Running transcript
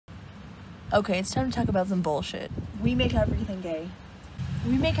Okay, it's time to talk about some bullshit. We make everything gay.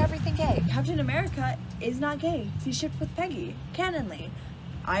 We make everything gay. Captain America is not gay. He's shipped with Peggy, canonly.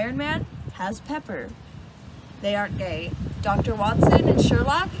 Iron Man has Pepper. They aren't gay. Dr. Watson and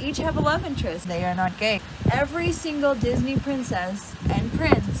Sherlock each have a love interest. They are not gay. Every single Disney princess and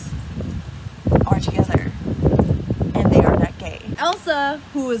prince Are together. And they are not gay. Elsa,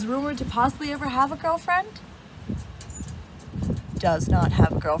 who is rumored to possibly ever have a girlfriend, Does not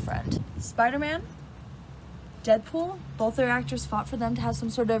have a girlfriend. Spider-Man, Deadpool, both their actors fought for them to have some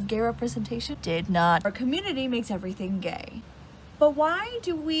sort of gay representation. Did not. Our community makes everything gay. But why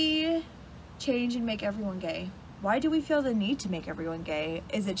do we change and make everyone gay? Why do we feel the need to make everyone gay?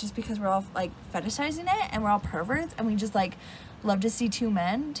 Is it just because we're all like fetishizing it and we're all perverts and we just like love to see two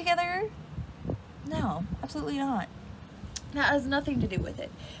men together? No, absolutely not. That has nothing to do with it.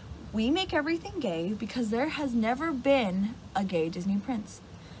 We make everything gay because there has never been a gay Disney prince.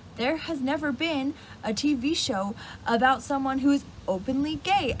 There has never been a TV show about someone who is openly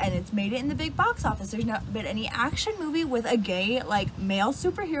gay and it's made it in the big box office. There's not been any action movie with a gay like male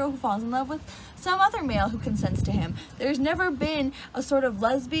superhero who falls in love with some other male who consents to him. There's never been a sort of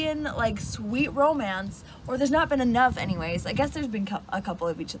lesbian like sweet romance, or there's not been enough anyways. I guess there's been a couple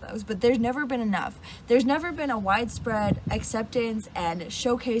of each of those, but there's never been enough. There's never been a widespread acceptance and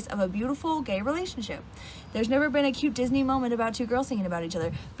showcase of a beautiful gay relationship. There's never been a cute Disney moment about two girls singing about each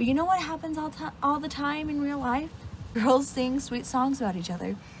other. But you know what happens all the time in real life? Girls sing sweet songs about each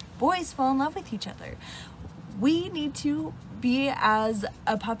other. Boys fall in love with each other. We need to be, as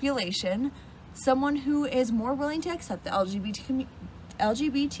a population, someone who is more willing to accept the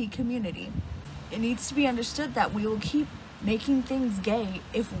LGBT community. It needs to be understood that we will keep making things gay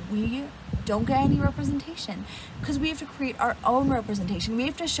if we don't get any representation, because we have to create our own representation. We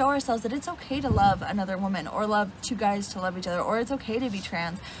have to show ourselves that it's okay to love another woman, or love two guys to love each other, or it's okay to be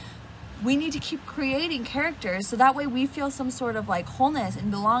trans. We need to keep creating characters so that way we feel some sort of like wholeness and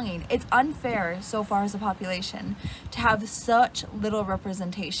belonging. It's unfair so far as a population to have such little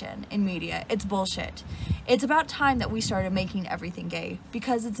representation in media. It's bullshit. It's about time that we started making everything gay,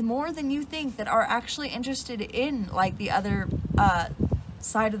 because it's more than you think that are actually interested in like the other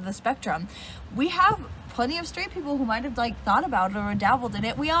side of the spectrum. We have plenty of straight people who might have like thought about it or dabbled in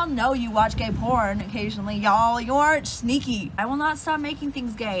it. We all know you watch gay porn occasionally, y'all. You aren't sneaky. I will not stop making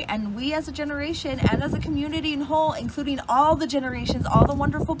things gay, and we as a generation and as a community in whole, including all the generations, all the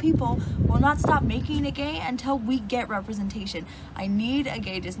wonderful people, will not stop making it gay until we get representation. I need a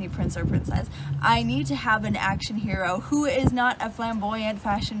gay Disney prince or princess. I need to have an action hero who is not a flamboyant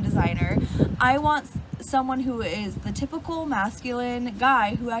fashion designer. I want someone who is the typical masculine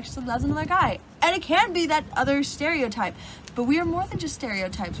guy who actually loves another guy. And it can be that other stereotype, but we are more than just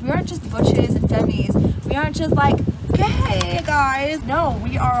stereotypes. We aren't just butches and femmies. We aren't just like, gay guys. No,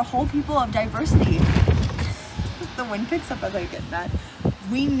 we are a whole people of diversity. The wind picks up as I get that.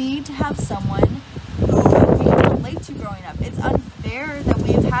 We need to have someone who we can relate to growing up. It's unfair that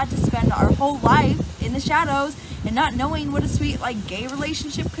we have had to spend our whole life in the shadows and not knowing what a sweet like gay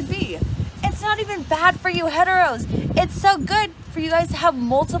relationship could be. It's not even bad for you heteros. It's so good for you guys to have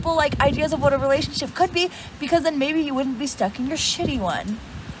multiple like ideas of what a relationship could be, because then maybe you wouldn't be stuck in your shitty one.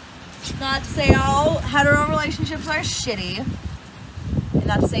 Not to say all hetero relationships are shitty, and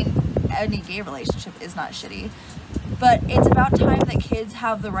not to say any gay relationship is not shitty, but it's about time that kids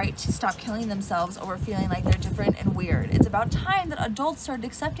have the right to stop killing themselves over feeling like they're different and weird. It's about time that adults started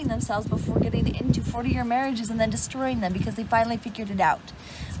accepting themselves before getting into 40-year marriages and then destroying them because they finally figured it out.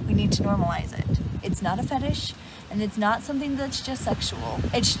 We need to normalize it. It's not a fetish, and it's not something that's just sexual.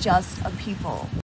 It's just a people.